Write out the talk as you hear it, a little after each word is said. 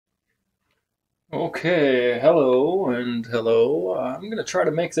Okay, hello and hello. I'm going to try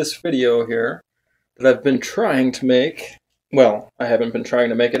to make this video here that I've been trying to make. Well, I haven't been trying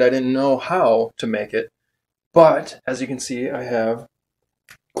to make it. I didn't know how to make it. But as you can see, I have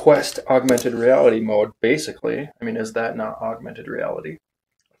Quest augmented reality mode, basically. I mean, is that not augmented reality?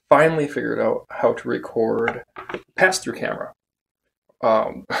 Finally figured out how to record pass-through camera.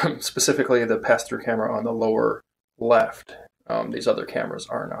 Specifically the pass-through camera on the lower left. These other cameras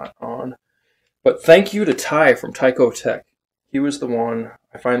are not on. But thank you to Ty from Tyco Tech. He was the one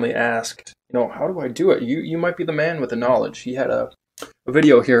I finally asked, how do I do it? You might be the man with the knowledge. He had a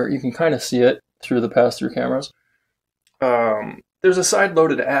video here. You can kind of see it through the pass-through cameras. There's a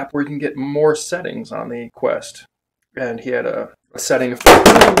side-loaded app where you can get more settings on the Quest. And he had a setting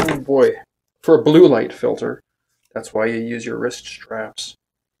for a blue light filter. That's why you use your wrist straps.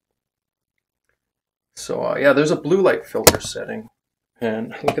 So yeah, there's a blue light filter setting.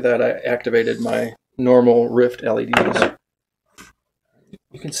 And look at that, I activated my normal Rift LEDs.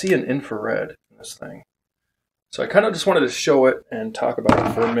 You can see an infrared in this thing. So I kind of just wanted to show it and talk about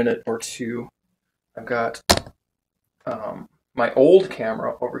it for a minute or two. I've got my old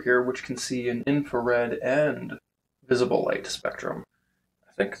camera over here, which can see an infrared and visible light spectrum.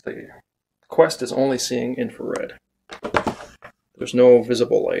 I think the Quest is only seeing infrared. There's no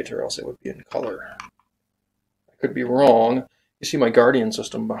visible light, or else it would be in color. I could be wrong. You see my Guardian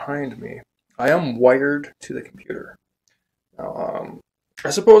system behind me. I am wired to the computer. Now,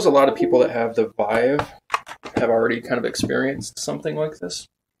 I suppose a lot of people that have the Vive have already kind of experienced something like this.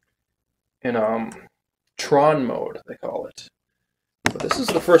 In Tron mode, they call it. But this is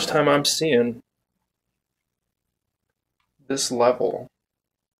the first time I'm seeing this level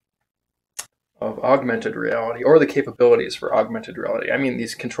of augmented reality, or the capabilities for augmented reality. I mean,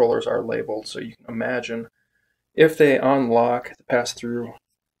 these controllers are labeled, so you can imagine if they unlock the pass-through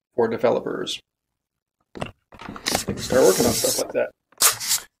for developers, they can start working on stuff like that.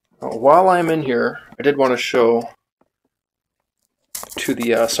 Now, while I'm in here, I did want to show to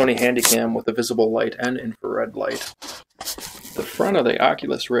the Sony Handycam with the visible light and infrared light. The front of the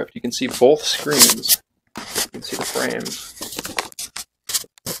Oculus Rift, you can see both screens. You can see the frames.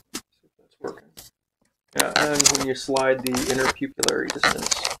 That's working. Yeah, and when you slide the interpupillary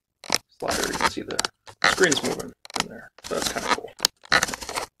distance slider, you can see the screen's moving in there, so that's kind of cool.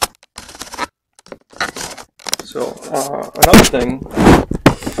 So another thing,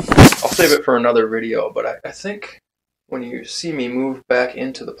 I'll save it for another video, but I think when you see me move back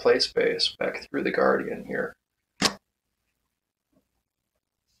into the play space, back through the Guardian here.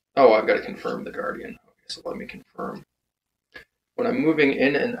 Oh, I've got to confirm the Guardian. Okay, so let me confirm. When I'm moving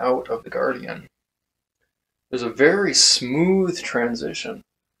in and out of the Guardian, there's a very smooth transition.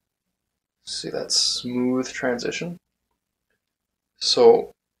 See that smooth transition?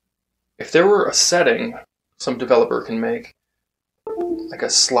 So if there were a setting some developer can make, like a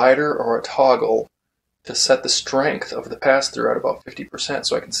slider or a toggle to set the strength of the pass-through at about 50%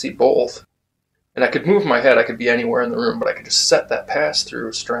 so I can see both, and I could move my head, I could be anywhere in the room, but I could just set that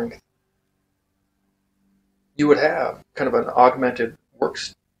pass-through strength, you would have kind of an augmented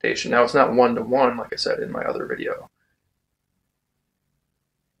workstation. Now it's not one-to-one, like I said in my other video.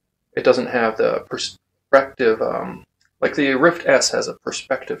 It doesn't have the perspective, like the Rift S has a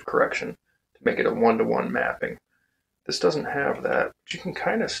perspective correction to make it a one-to-one mapping. This doesn't have that, but you can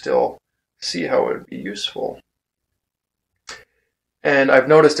kind of still see how it would be useful. And I've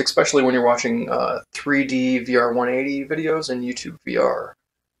noticed, especially when you're watching 3D VR 180 videos and YouTube VR,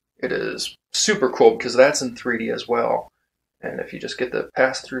 it is super cool because that's in 3D as well. And if you just get the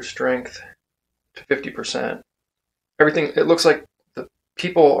pass-through strength to 50%, everything, it looks like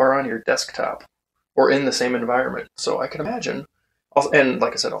people are on your desktop or in the same environment. So I can imagine, and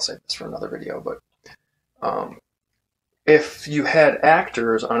like I said, I'll save this for another video, but if you had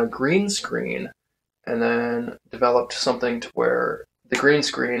actors on a green screen and then developed something to where the green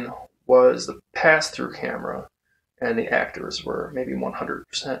screen was the pass-through camera and the actors were maybe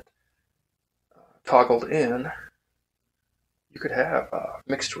 100% toggled in, you could have a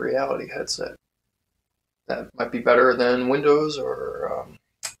mixed reality headset. That might be better than Windows, or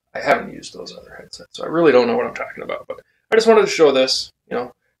I haven't used those other headsets, so I really don't know what I'm talking about. But I just wanted to show this.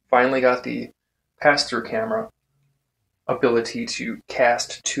 Finally got the pass-through camera ability to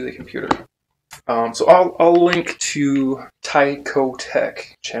cast to the computer. So I'll link to Tyco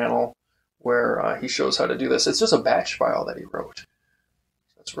Tech channel where he shows how to do this. It's just a batch file that he wrote.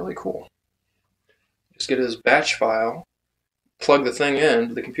 That's really cool. Just get his batch file, plug the thing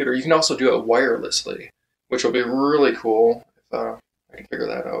into the computer. You can also do it wirelessly, which will be really cool if I can figure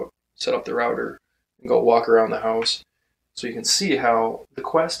that out. Set up the router and go walk around the house. So you can see how the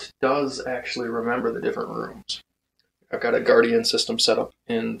Quest does actually remember the different rooms. I've got a Guardian system set up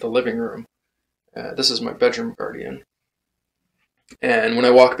in the living room. This is my bedroom Guardian. And when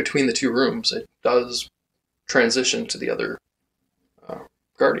I walk between the two rooms, it does transition to the other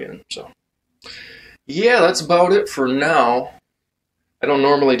Guardian. So yeah, that's about it for now. I don't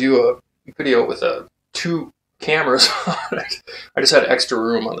normally do a video with two cameras on it. I just had extra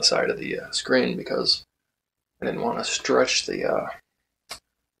room on the side of the screen because I didn't want to stretch the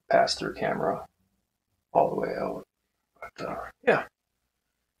pass-through camera all the way out. But yeah,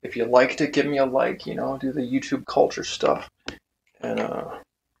 if you liked it, give me a like, you know, do the YouTube culture stuff. And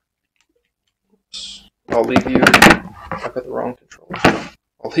I'll leave you, I've got the wrong controller.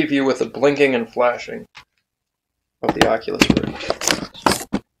 I'll leave you with the blinking and flashing of the Oculus Rift.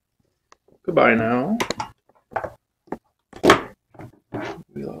 Goodbye now.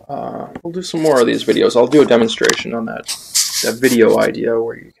 We'll do some more of these videos. I'll do a demonstration on that video idea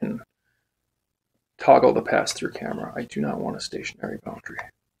where you can toggle the pass-through camera. I do not want a stationary boundary.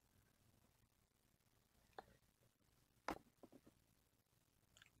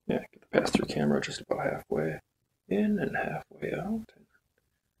 Yeah, get the pass-through camera just about halfway in and halfway out.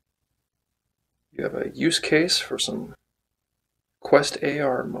 You have a use case for some Quest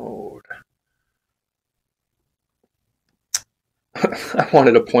AR mode. I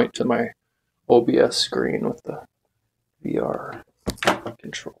wanted to point to my OBS screen with the VR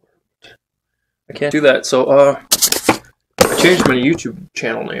controller. I can't do that, so I changed my YouTube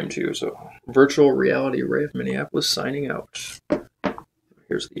channel name too, so Virtual Reality Ray of Minneapolis signing out.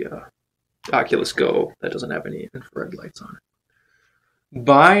 Here's the Oculus Go that doesn't have any infrared lights on it.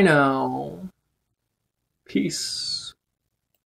 Bye now. Peace.